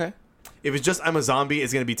 Okay. If it's just I'm a zombie,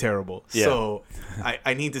 it's gonna be terrible. Yeah. So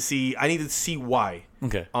I need to see why.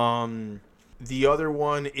 Okay. The other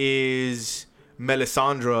one is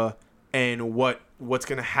Melisandre and what's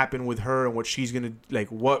gonna happen with her and what she's gonna like,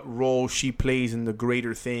 what role she plays in the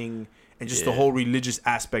greater thing, and just the whole religious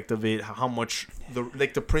aspect of it. How much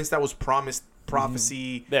the prince that was promised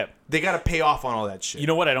prophecy. Yeah. They gotta pay off on all that shit. You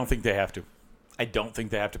know what? I don't think they have to. I don't think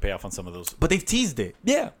they have to pay off on some of those. But they've teased it.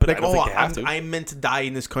 Yeah, but Like, I don't think they have to. I'm meant to die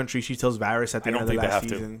in this country. She tells Varys at the I end don't of the think they last have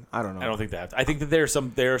to. season. I don't know. I don't think they have to. I think that there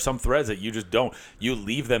are some threads that you just don't. You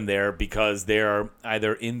leave them there because they're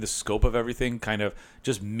either in the scope of everything, kind of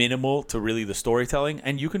just minimal to really the storytelling,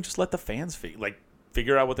 and you can just let the fans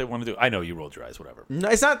figure out what they want to do. I know you rolled your eyes, whatever. No,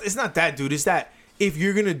 it's not that, dude. It's that if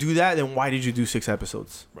you're gonna do that, then why did you do 6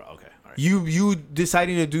 episodes? Bro, okay, all right. You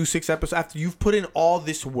deciding to do 6 episodes after you've put in all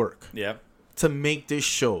this work Yeah. to make this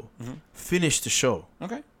show, finish the show.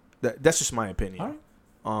 Okay. That's just my opinion.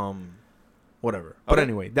 All right. Whatever. But Okay.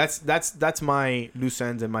 anyway, that's my loose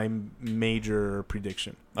ends and my major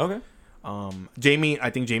prediction. Okay. I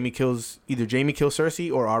think Jamie kills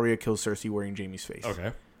Cersei or Arya kills Cersei wearing Jamie's face.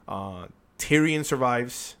 Okay. Tyrion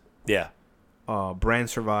survives. Yeah. Bran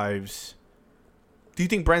survives. Do you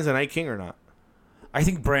think Bran's a Night King or not? I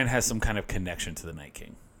think Bran has some kind of connection to the Night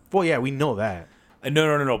King. Well, yeah, we know that.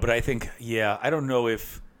 No. But I think, I don't know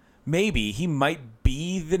if maybe he might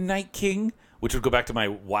be the Night King, which would go back to my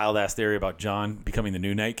wild ass theory about Jon becoming the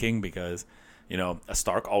new Night King because, a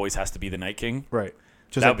Stark always has to be the Night King. Right.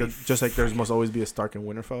 Just like there must always be a Stark in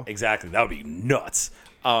Winterfell. Exactly. That would be nuts.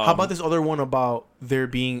 How about this other one about there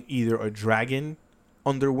being either a dragon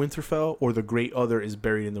under Winterfell or the Great Other is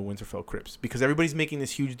buried in the Winterfell crypts? Because everybody's making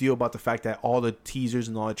this huge deal about the fact that all the teasers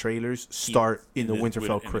and all the trailers start in the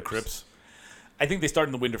Winterfell in the crypts. I think they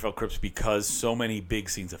started in the Winterfell Crypts because so many big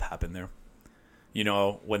scenes have happened there. You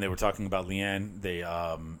know, when they were talking about Leanne, they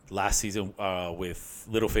last season with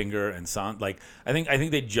Littlefinger and Son. Like, I think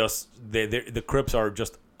they just the Crypts are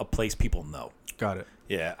just a place people know. Got it.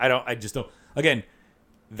 Yeah, I just don't. Again,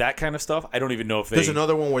 that kind of stuff. I don't even know if There's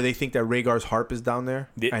another one where they think that Rhaegar's harp is down there,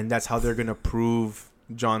 and that's how they're gonna prove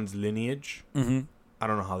Jon's lineage. Mm-hmm. I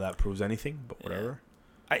don't know how that proves anything, but whatever.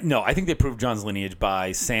 I think they proved Jon's lineage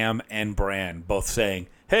by Sam and Bran both saying,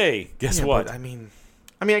 "Hey, guess what?" But, I mean,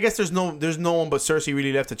 I guess there's no one but Cersei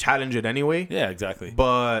really left to challenge it anyway. Yeah, exactly.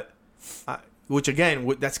 But, which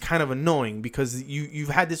again, that's kind of annoying because you've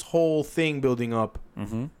had this whole thing building up,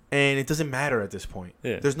 mm-hmm. and it doesn't matter at this point.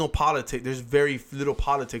 Yeah. There's no politics. There's very little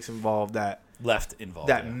politics involved that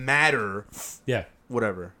matter. Yeah.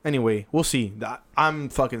 Whatever. Anyway, we'll see. I'm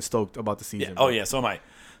fucking stoked about the season. Yeah. Oh yeah, so am I.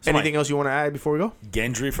 Anything else you want to add before we go?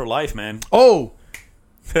 Gendry for life, man. Oh,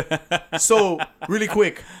 so really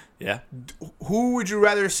quick. Yeah. Who would you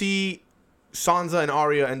rather see Sansa and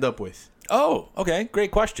Arya end up with? Oh, okay. Great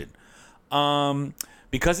question.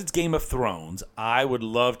 Because it's Game of Thrones, I would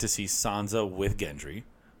love to see Sansa with Gendry,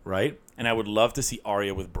 right? And I would love to see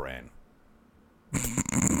Arya with Bran.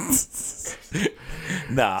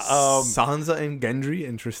 Sansa and Gendry,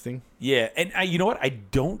 interesting. Yeah, and you know what? I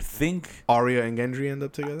don't think Arya and Gendry end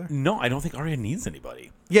up together. No, I don't think Arya needs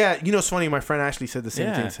anybody. Yeah, you know, it's funny. My friend Ashley said the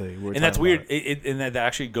same thing today. And that's weird. And that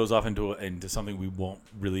actually goes off into something we won't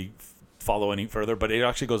really follow any further. But it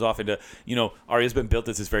actually goes off into, you know, Arya's been built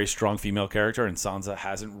as this very strong female character, and Sansa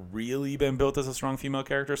hasn't really been built as a strong female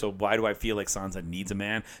character. So why do I feel like Sansa needs a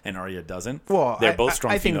man and Arya doesn't? Well, they're both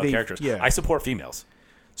strong female characters. Yeah. I support females.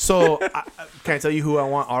 So, can I tell you who I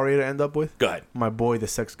want Arya to end up with? Go ahead. My boy, the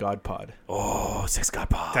Sex God Pod. Oh, Sex God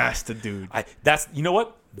Pod. That's the dude. You know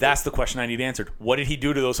what? That's the question I need answered. What did he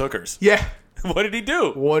do to those hookers? Yeah. What did he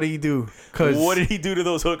do? What did he do? What did he do to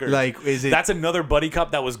those hookers? Like, is it? That's another buddy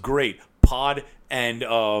cop that was great. Pod and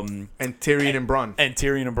Tyrion and Bronn. And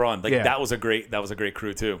Tyrion and Bronn. Like, yeah. that was a great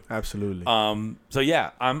crew too. Absolutely. So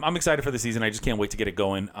yeah, I'm excited for the season. I just can't wait to get it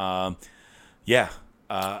going. Yeah.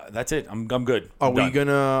 That's it. I'm good.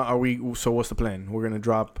 So what's the plan? We're gonna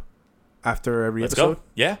drop after every episode? Let's go.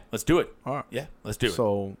 Yeah, let's do it. All right. Yeah, let's do it.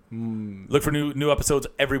 So look for new episodes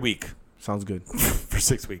every week. Sounds good. For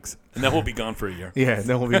 6 weeks. And then we'll be gone for a year. Yeah,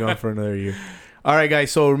 then we'll be gone for another year. All right,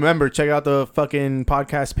 guys. So remember, check out the fucking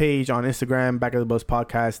podcast page on Instagram, Back of the Bus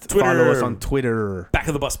Podcast. Twitter. Follow us on Twitter. Back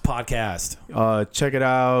of the Bus Podcast. Check it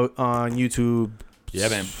out on YouTube. Yeah,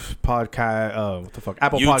 man. Podcast. What the fuck?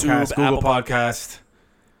 Apple YouTube, Podcast, Google Apple Podcast.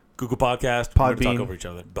 Google Podcast. Podbean. We're gonna talk over each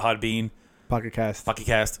other. Podbean. Pocket Cast. All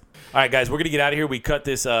right, guys, we're going to get out of here. We cut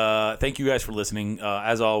this. Thank you guys for listening.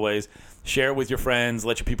 As always, share it with your friends.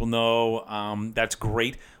 Let your people know. That's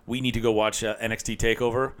great. We need to go watch NXT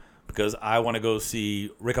TakeOver because I want to go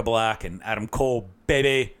see Ricka Black and Adam Cole,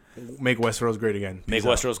 baby. Make Westeros great again. Make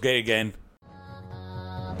Westeros great again.